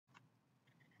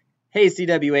Hey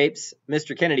CW Apes,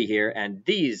 Mr. Kennedy here, and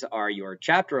these are your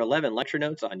Chapter 11 lecture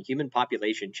notes on human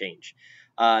population change.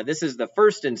 This is the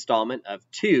first installment of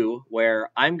two where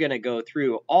I'm going to go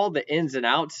through all the ins and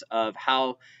outs of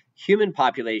how human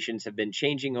populations have been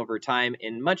changing over time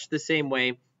in much the same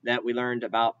way that we learned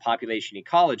about population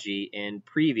ecology in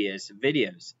previous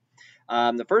videos.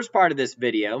 The first part of this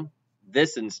video,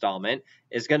 this installment,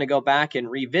 is going to go back and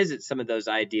revisit some of those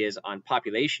ideas on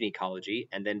population ecology,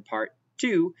 and then part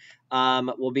two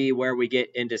will be where we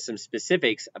get into some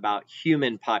specifics about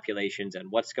human populations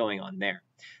and what's going on there.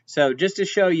 So just to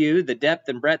show you the depth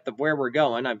and breadth of where we're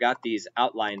going, I've got these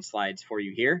outline slides for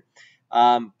you here.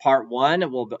 Part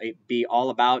one will be all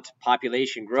about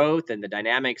population growth and the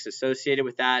dynamics associated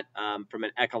with that from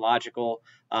an ecological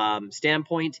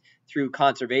standpoint through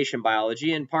conservation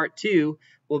biology. And part two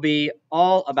will be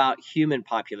all about human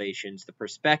populations, the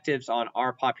perspectives on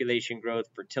our population growth,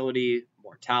 fertility,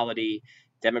 mortality,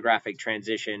 demographic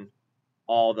transition,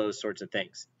 all those sorts of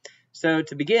things. So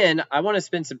to begin, I want to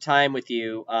spend some time with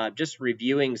you just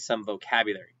reviewing some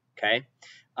vocabulary, okay?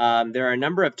 There are a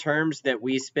number of terms that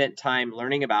we spent time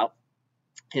learning about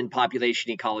in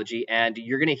population ecology, and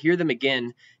you're going to hear them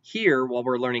again here while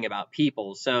we're learning about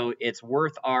people. So it's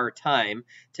worth our time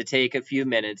to take a few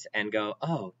minutes and go,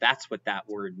 oh, that's what that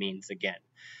word means again.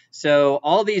 So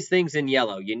all these things in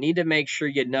yellow, you need to make sure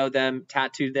you know them,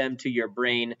 tattoo them to your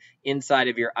brain, inside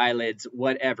of your eyelids,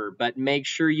 whatever, but make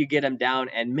sure you get them down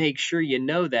and make sure you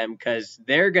know them because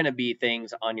they're going to be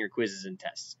things on your quizzes and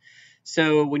tests.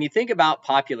 So when you think about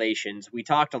populations, we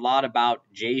talked a lot about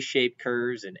J-shaped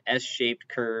curves and S-shaped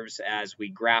curves as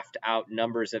we graphed out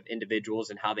numbers of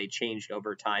individuals and how they changed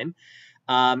over time.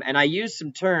 And I used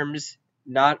some terms,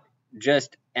 not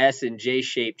just S and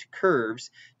J-shaped curves,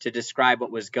 to describe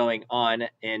what was going on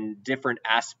in different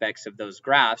aspects of those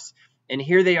graphs. And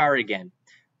here they are again.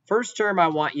 First term I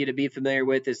want you to be familiar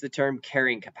with is the term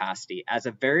carrying capacity. As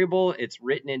a variable, it's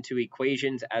written into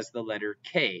equations as the letter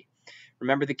K.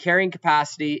 Remember, the carrying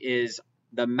capacity is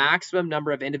the maximum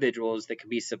number of individuals that can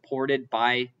be supported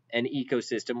by an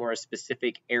ecosystem or a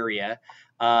specific area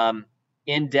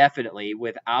indefinitely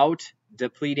without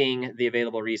depleting the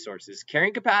available resources.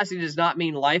 Carrying capacity does not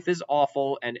mean life is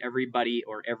awful and everybody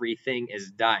or everything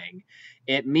is dying.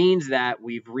 It means that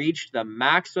we've reached the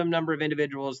maximum number of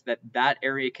individuals that that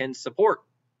area can support.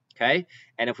 Okay?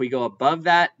 And if we go above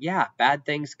that, yeah, bad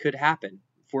things could happen.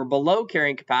 If we're below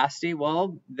carrying capacity,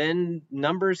 well, then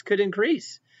numbers could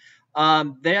increase.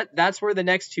 That's where the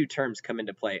next two terms come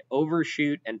into play,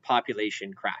 overshoot and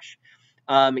population crash.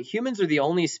 Humans are the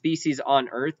only species on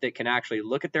Earth that can actually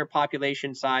look at their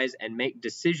population size and make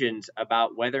decisions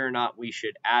about whether or not we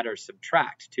should add or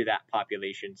subtract to that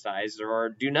population size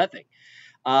or do nothing.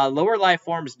 Lower life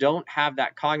forms don't have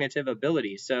that cognitive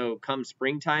ability, so come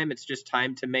springtime, it's just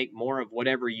time to make more of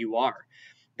whatever you are.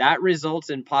 That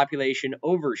results in population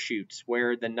overshoots,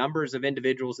 where the numbers of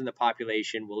individuals in the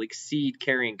population will exceed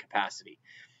carrying capacity.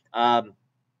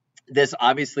 This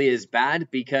obviously is bad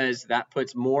because that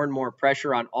puts more and more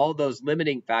pressure on all those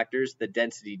limiting factors, the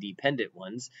density-dependent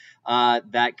ones,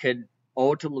 that could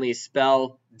ultimately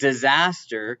spell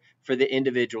disaster for the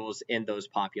individuals in those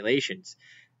populations.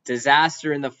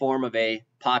 Disaster in the form of a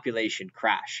population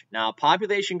crash. Now,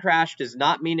 population crash does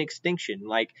not mean extinction.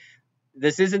 Like,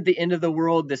 this isn't the end of the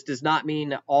world. This does not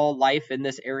mean all life in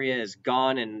this area is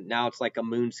gone and now it's like a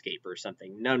moonscape or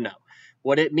something. No, no.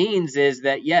 What it means is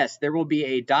that, yes, there will be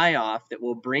a die-off that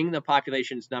will bring the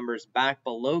population's numbers back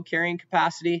below carrying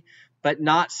capacity, but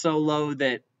not so low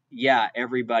that, yeah,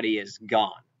 everybody is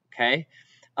gone, okay?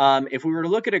 If we were to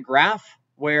look at a graph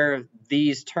where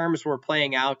these terms were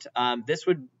playing out, this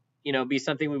would, be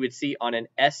something we would see on an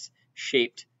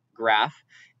S-shaped graph.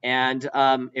 And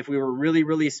if we were really,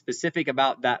 really specific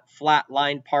about that flat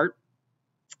line part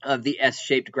of the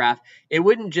S-shaped graph, it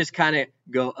wouldn't just kind of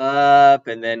go up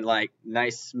and then like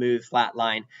nice, smooth, flat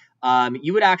line.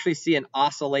 You would actually see an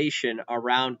oscillation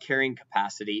around carrying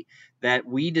capacity that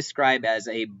we describe as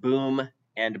a boom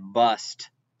and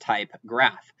bust type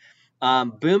graph.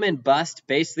 Boom and bust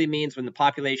basically means when the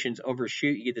populations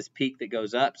overshoot, you get this peak that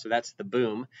goes up, so that's the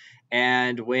boom.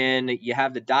 And when you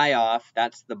have the die-off,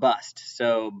 that's the bust.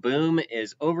 So boom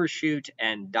is overshoot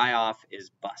and die-off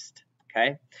is bust,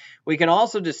 okay? We can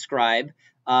also describe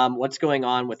what's going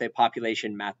on with a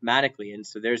population mathematically. And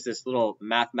so there's this little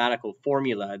mathematical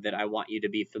formula that I want you to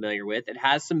be familiar with. It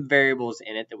has some variables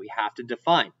in it that we have to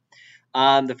define.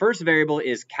 The first variable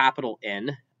is capital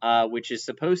N, which is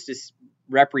supposed to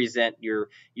represent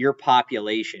your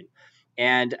population.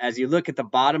 And as you look at the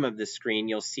bottom of the screen,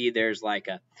 you'll see there's like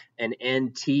an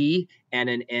NT and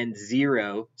an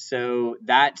N0. So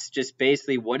that's just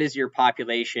basically what is your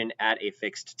population at a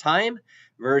fixed time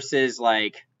versus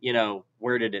like,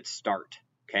 where did it start?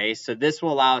 Okay, so this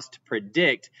will allow us to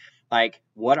predict like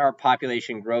what our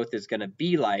population growth is going to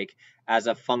be like as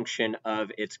a function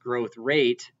of its growth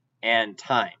rate and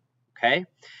time. Okay,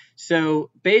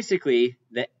 so basically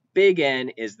the big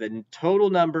N is the total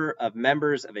number of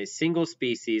members of a single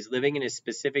species living in a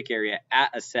specific area at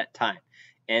a set time.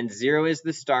 N0 is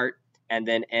the start, and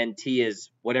then NT is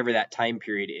whatever that time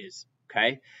period is.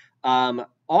 Okay.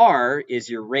 R is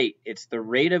your rate. It's the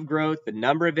rate of growth, the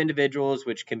number of individuals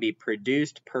which can be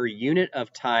produced per unit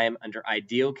of time under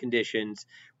ideal conditions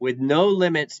with no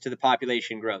limits to the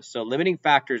population growth. So limiting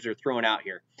factors are thrown out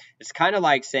here. It's kind of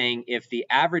like saying if the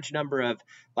average number of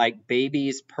like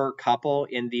babies per couple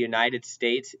in the United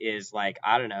States is like,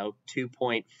 I don't know,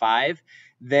 2.5,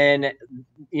 then,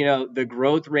 the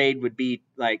growth rate would be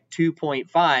like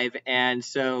 2.5. And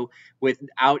so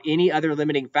without any other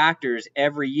limiting factors,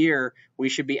 every year we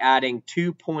should be adding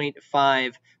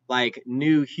 2.5 like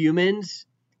new humans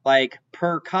like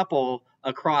per couple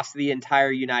across the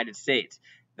entire United States.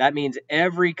 That means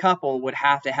every couple would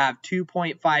have to have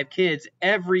 2.5 kids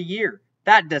every year.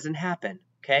 That doesn't happen.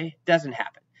 Okay. Doesn't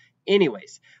happen.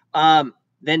 Anyways,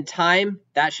 then time,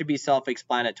 that should be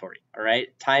self-explanatory. All right.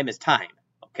 Time is time.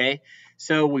 Okay.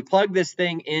 So we plug this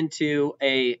thing into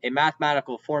a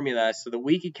mathematical formula so that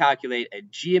we can calculate a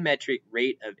geometric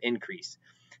rate of increase.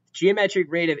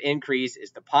 Geometric rate of increase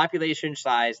is the population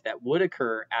size that would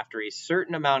occur after a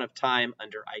certain amount of time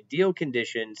under ideal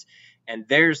conditions. And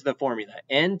there's the formula.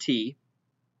 NT,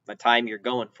 the time you're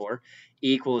going for,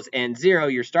 equals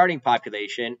N0, your starting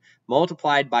population,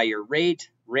 multiplied by your rate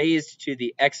raised to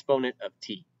the exponent of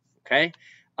T. Okay.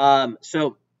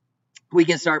 So we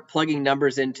can start plugging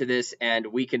numbers into this and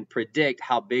we can predict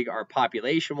how big our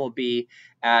population will be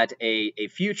at a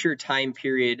future time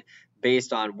period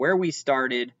based on where we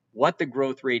started, what the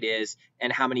growth rate is,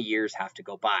 and how many years have to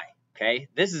go by. Okay,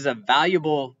 this is a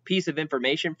valuable piece of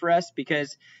information for us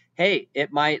because, hey,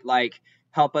 it might like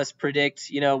help us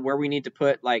predict, where we need to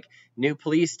put like new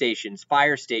police stations,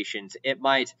 fire stations. It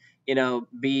might,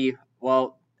 be,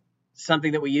 well,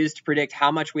 something that we use to predict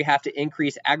how much we have to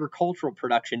increase agricultural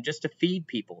production just to feed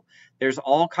people. There's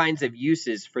all kinds of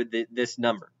uses for this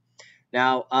number.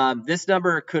 Now, this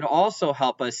number could also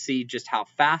help us see just how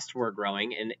fast we're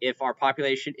growing. And if our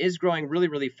population is growing really,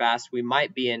 really fast, we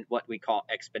might be in what we call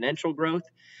exponential growth.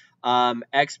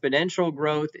 Exponential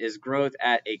growth is growth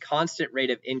at a constant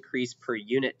rate of increase per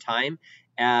unit time.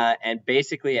 And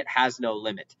basically, it has no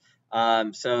limit.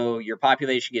 So your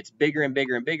population gets bigger and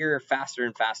bigger and bigger, faster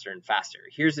and faster and faster.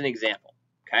 Here's an example.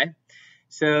 Okay.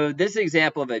 So this is an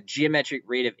example of a geometric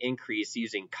rate of increase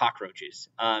using cockroaches.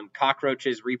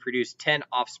 Cockroaches reproduce 10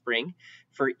 offspring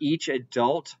for each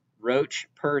adult roach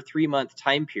per 3-month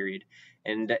time period.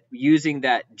 And using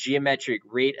that geometric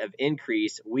rate of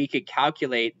increase, we could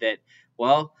calculate that,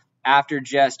 well, after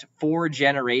just 4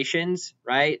 generations,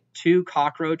 right, 2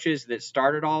 cockroaches that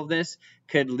started all of this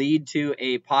could lead to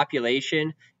a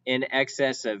population in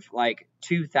excess of like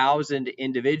 2,000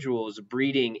 individuals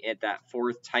breeding at that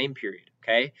 4th time period.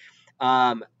 Okay.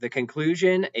 The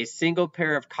conclusion, a single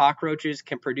pair of cockroaches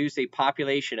can produce a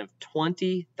population of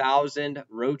 20,000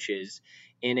 roaches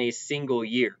in a single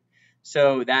year.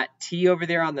 So that T over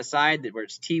there on the side, where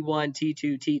it's T1,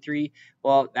 T2, T3,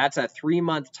 well, that's a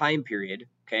 3-month time period,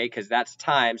 okay, because that's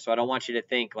time. So I don't want you to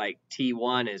think like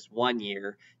T1 is 1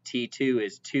 year, T2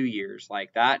 is 2 years,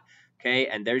 like that, okay,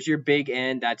 and there's your big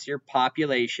N, that's your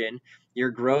population.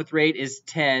 Your growth rate is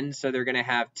 10, so they're going to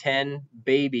have 10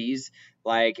 babies,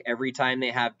 like every time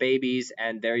they have babies,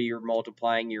 and there you're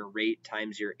multiplying your rate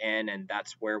times your N, and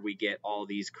that's where we get all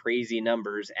these crazy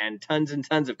numbers and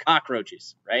tons of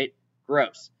cockroaches, right?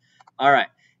 Gross. All right.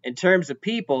 In terms of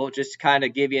people, just to kind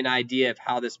of give you an idea of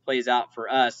how this plays out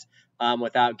for us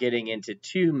without getting into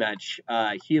too much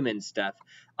human stuff,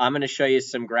 I'm going to show you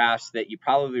some graphs that you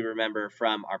probably remember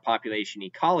from our population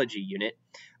ecology unit.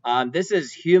 This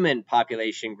is human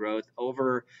population growth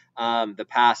over the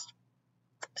past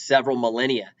several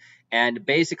millennia. And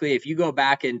basically, if you go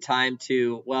back in time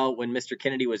to, well, when Mr.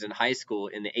 Kennedy was in high school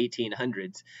in the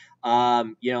 1800s,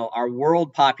 our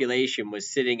world population was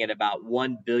sitting at about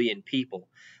 1 billion people.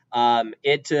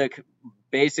 It took,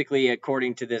 basically,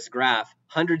 according to this graph,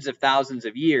 hundreds of thousands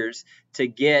of years to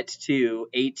get to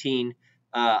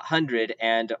 1800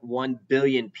 and 1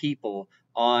 billion people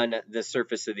on the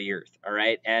surface of the earth. All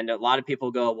right. And a lot of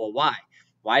people go, well, why?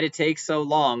 Why did it take so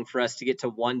long for us to get to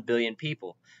 1 billion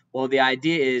people? Well, the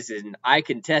idea is, and I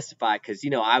can testify because,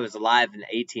 I was alive in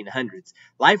the 1800s.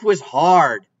 Life was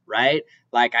hard, right?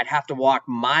 Like I'd have to walk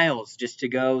miles just to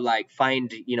go like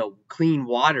find, clean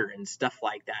water and stuff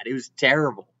like that. It was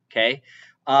terrible. Okay.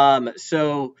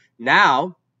 So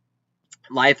now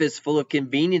life is full of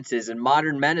conveniences and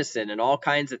modern medicine and all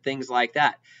kinds of things like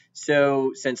that.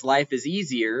 So, since life is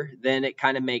easier, then it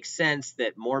kind of makes sense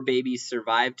that more babies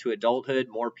survive to adulthood,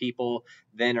 more people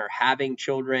then are having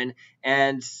children,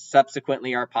 and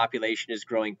subsequently our population is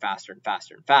growing faster and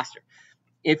faster and faster.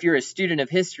 If you're a student of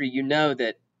history, you know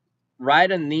that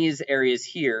right in these areas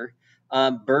here,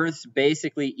 births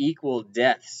basically equal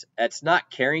deaths. It's not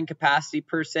carrying capacity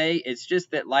per se, it's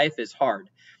just that life is hard.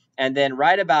 And then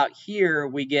right about here,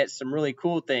 we get some really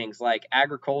cool things like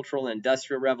agricultural and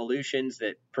industrial revolutions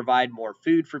that provide more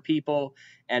food for people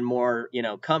and more,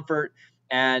 comfort.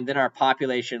 And then our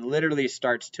population literally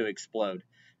starts to explode,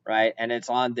 right? And it's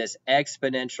on this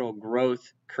exponential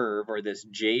growth curve or this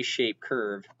J-shaped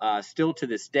curve still to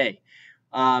this day.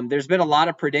 There's been a lot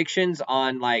of predictions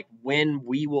on like when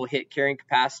we will hit carrying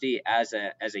capacity as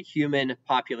a human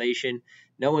population.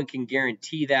 No one can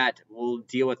guarantee that. We'll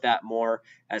deal with that more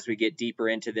as we get deeper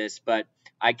into this, but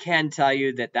I can tell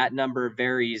you that that number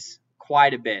varies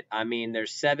quite a bit. I mean,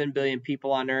 there's 7 billion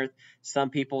people on Earth. Some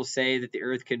people say that the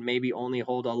Earth can maybe only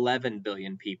hold 11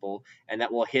 billion people, and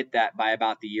that we'll hit that by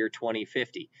about the year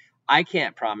 2050. I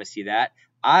can't promise you that.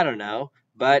 I don't know,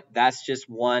 but that's just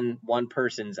one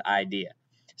person's idea.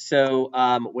 So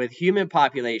with human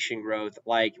population growth,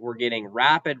 like we're getting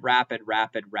rapid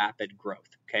growth.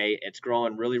 Okay, it's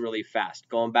growing really, really fast.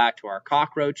 Going back to our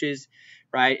cockroaches,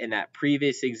 right? In that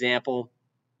previous example,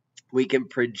 we can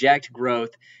project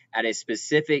growth at a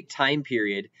specific time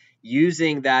period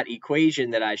using that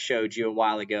equation that I showed you a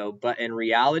while ago. But in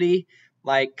reality,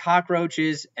 like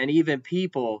cockroaches and even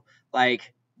people,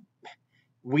 like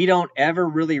we don't ever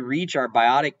really reach our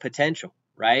biotic potential,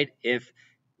 right? If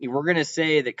we're going to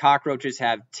say that cockroaches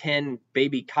have 10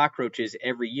 baby cockroaches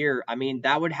every year, I mean,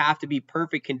 that would have to be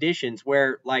perfect conditions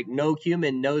where like no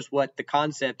human knows what the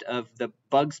concept of the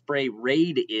bug spray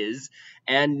raid is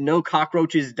and no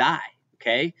cockroaches die.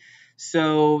 Okay.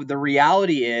 So the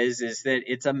reality is that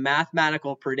it's a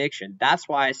mathematical prediction. That's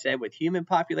why I said with human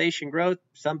population growth,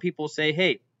 some people say,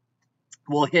 hey,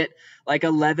 we'll hit like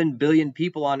 11 billion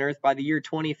people on Earth by the year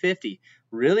 2050.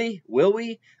 Really? Will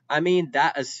we? I mean,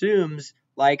 that assumes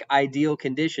like ideal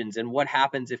conditions. And what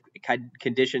happens if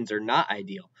conditions are not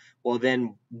ideal? Well,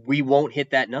 then we won't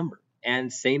hit that number.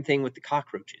 And same thing with the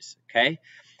cockroaches. Okay.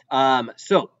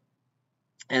 So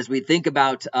as we think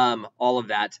about all of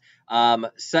that,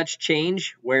 such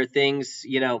change where things,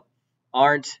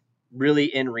 aren't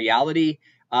really in reality,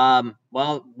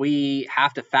 well, we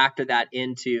have to factor that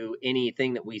into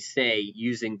anything that we say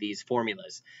using these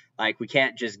formulas. Like we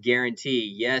can't just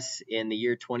guarantee, yes, in the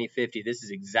year 2050, this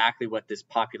is exactly what this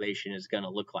population is going to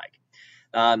look like.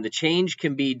 The change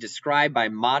can be described by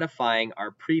modifying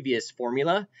our previous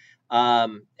formula.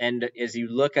 And as you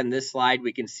look on this slide,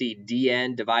 we can see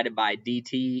dn divided by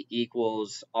dt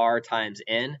equals r times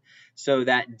n. So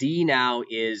that d now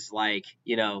is like,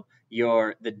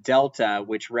 the delta,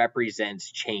 which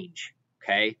represents change.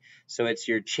 Okay, so it's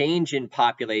your change in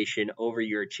population over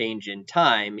your change in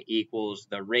time equals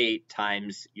the rate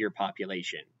times your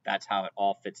population. That's how it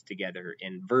all fits together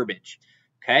in verbiage.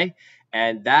 Okay,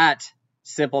 and that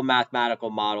simple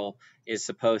mathematical model is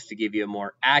supposed to give you a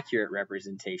more accurate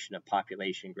representation of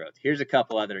population growth. Here's a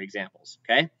couple other examples.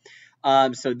 Okay,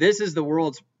 so this is the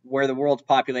world's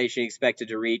population expected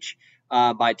to reach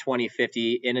by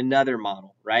 2050 in another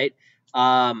model, right?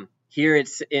 Here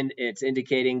it's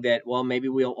indicating that, well, maybe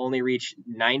we'll only reach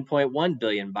 9.1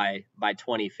 billion by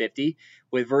 2050,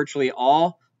 with virtually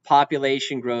all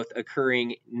population growth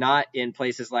occurring not in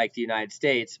places like the United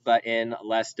States, but in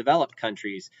less developed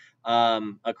countries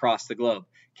across the globe.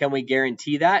 Can we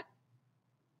guarantee that?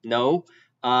 No.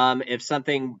 If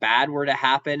something bad were to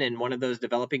happen in one of those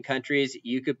developing countries,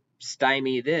 you could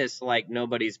stymie this like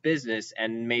nobody's business,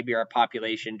 and maybe our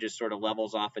population just sort of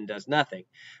levels off and does nothing.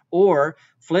 Or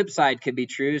flip side could be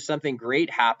true. Something great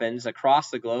happens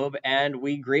across the globe and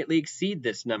we greatly exceed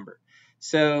this number.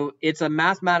 So it's a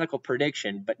mathematical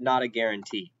prediction, but not a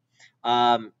guarantee.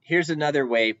 Here's another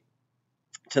way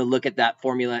to look at that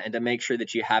formula and to make sure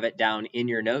that you have it down in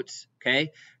your notes.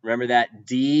 Okay. Remember that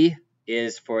D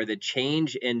is for the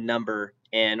change in number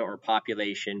n or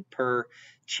population per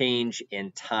change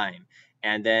in time.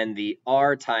 And then the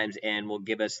R times n will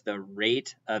give us the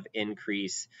rate of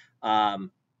increase,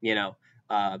 in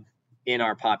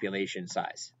our population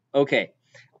size. Okay.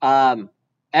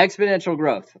 Exponential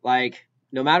growth. Like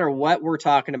no matter what we're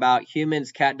talking about,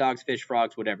 humans, cat, dogs, fish,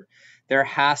 frogs, whatever, there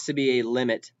has to be a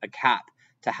limit, a cap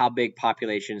to how big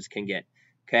populations can get.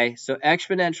 Okay, so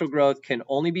exponential growth can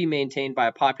only be maintained by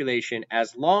a population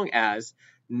as long as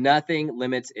nothing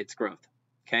limits its growth.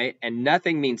 Okay, and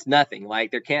nothing means nothing.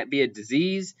 Like there can't be a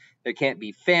disease, there can't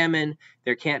be famine,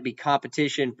 there can't be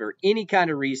competition for any kind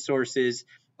of resources.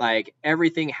 Like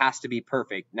everything has to be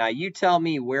perfect. Now, you tell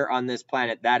me where on this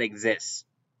planet that exists.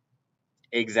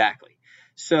 Exactly.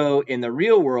 So in the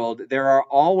real world, there are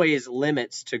always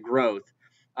limits to growth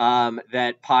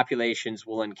that populations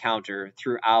will encounter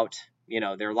throughout,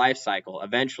 their life cycle.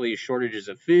 Eventually, shortages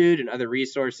of food and other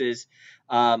resources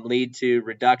lead to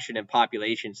reduction in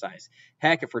population size.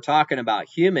 Heck, if we're talking about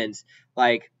humans,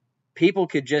 like people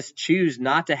could just choose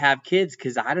not to have kids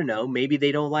because I don't know, maybe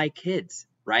they don't like kids,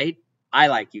 right? I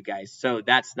like you guys, so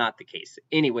that's not the case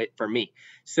anyway for me.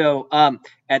 So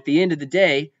at the end of the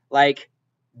day, like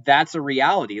that's a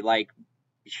reality. Like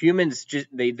humans just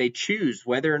they choose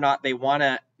whether or not they want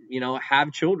to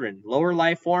have children. Lower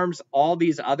life forms, all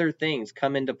these other things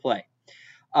come into play.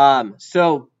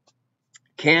 So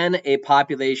can a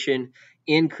population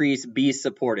increase be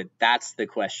supported? That's the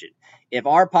question. If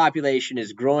our population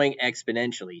is growing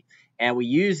exponentially and we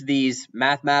use these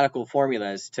mathematical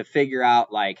formulas to figure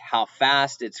out like how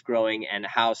fast it's growing and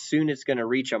how soon it's going to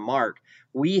reach a mark,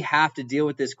 we have to deal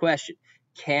with this question.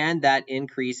 Can that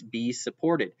increase be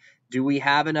supported? Do we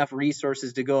have enough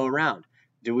resources to go around?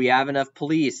 Do we have enough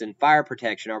police and fire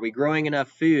protection? Are we growing enough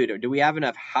food? Or do we have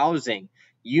enough housing?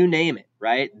 You name it,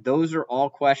 right? Those are all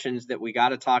questions that we got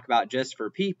to talk about just for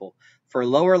people. For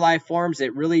lower life forms,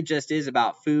 it really just is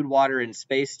about food, water, and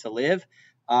space to live.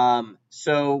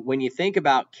 So when you think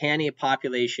about can a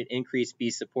population increase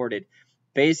be supported,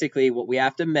 basically what we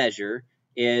have to measure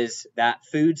is that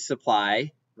food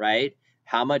supply, right?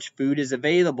 How much food is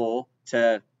available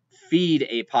to feed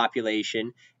a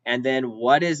population, and then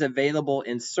what is available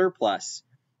in surplus,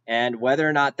 and whether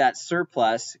or not that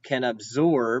surplus can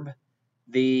absorb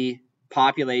the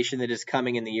population that is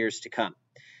coming in the years to come.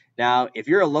 Now, if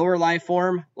you're a lower life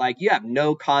form, like you have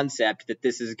no concept that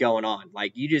this is going on.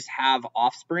 Like you just have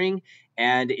offspring,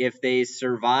 and if they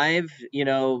survive,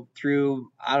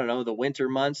 through, I don't know, the winter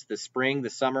months, the spring, the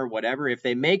summer, whatever, if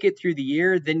they make it through the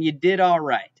year, then you did all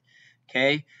right.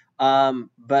 Okay.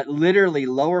 But literally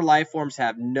lower life forms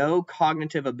have no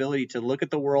cognitive ability to look at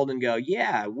the world and go,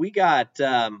 yeah, we've got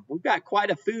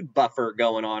quite a food buffer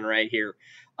going on right here.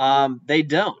 They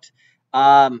don't.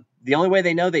 The only way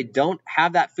they know they don't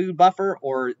have that food buffer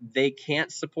or they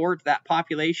can't support that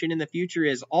population in the future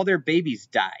is all their babies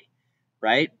die,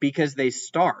 right? Because they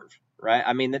starve, right?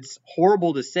 I mean, that's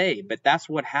horrible to say, but that's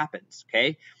what happens,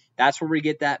 okay? That's where we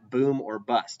get that boom or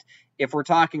bust. If we're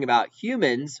talking about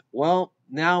humans, well,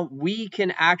 now we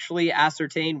can actually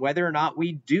ascertain whether or not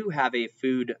we do have a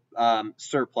food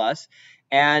surplus.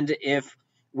 And if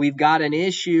we've got an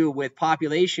issue with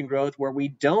population growth where we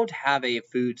don't have a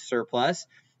food surplus,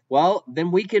 well,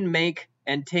 then we can make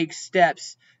and take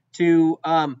steps to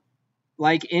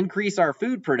like increase our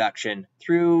food production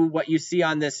through what you see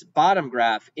on this bottom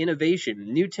graph: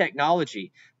 innovation, new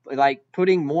technology, like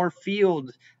putting more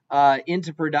field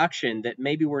into production that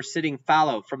maybe we're sitting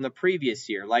fallow from the previous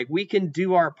year. Like we can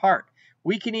do our part.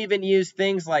 We can even use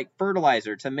things like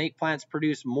fertilizer to make plants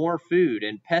produce more food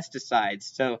and pesticides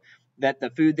so that the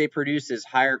food they produce is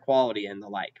higher quality and the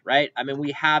like, right? I mean,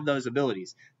 we have those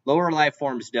abilities. Lower life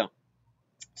forms don't.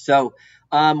 So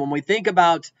when we think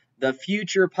about the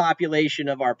future population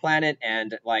of our planet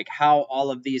and like how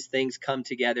all of these things come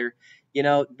together,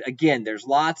 again, there's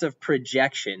lots of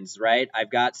projections, right?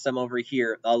 I've got some over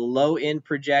here. A low end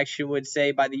projection would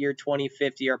say by the year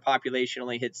 2050, our population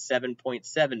only hits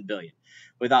 7.7 billion,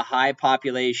 with a high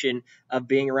population of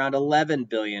being around 11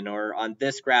 billion, or on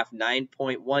this graph,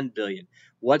 9.1 billion.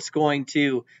 What's going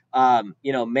to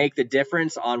make the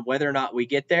difference on whether or not we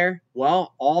get there?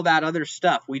 Well, all that other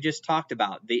stuff we just talked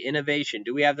about, the innovation.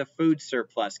 Do we have the food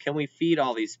surplus? Can we feed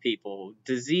all these people?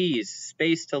 Disease,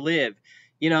 space to live,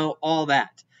 all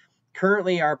that.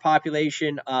 Currently, our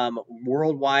population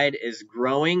worldwide is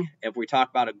growing, if we talk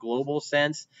about a global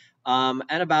sense,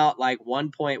 at about like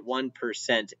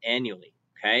 1.1% annually.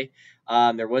 Okay.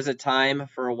 There was a time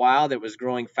for a while that was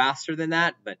growing faster than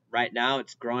that, but right now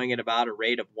it's growing at about a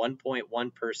rate of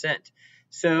 1.1%.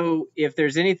 So if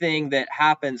there's anything that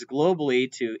happens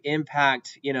globally to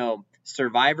impact,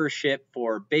 survivorship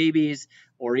for babies,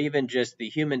 or even just the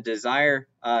human desire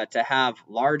to have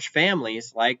large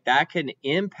families, like that can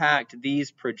impact these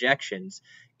projections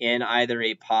in either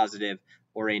a positive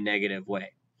or a negative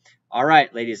way. All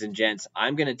right, ladies and gents,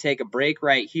 I'm going to take a break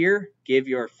right here. Give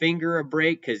your finger a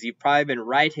break because you've probably been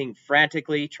writing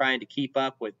frantically trying to keep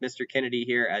up with Mr. Kennedy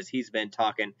here as he's been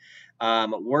talking.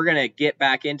 We're going to get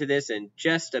back into this in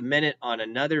just a minute on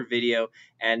another video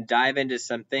and dive into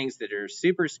some things that are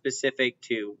super specific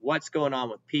to what's going on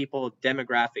with people,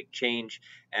 demographic change,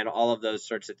 and all of those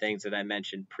sorts of things that I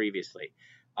mentioned previously.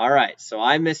 All right, so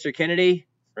I'm Mr. Kennedy.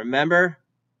 Remember,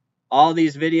 all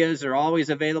these videos are always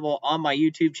available on my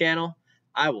YouTube channel.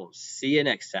 I will see you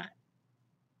next time.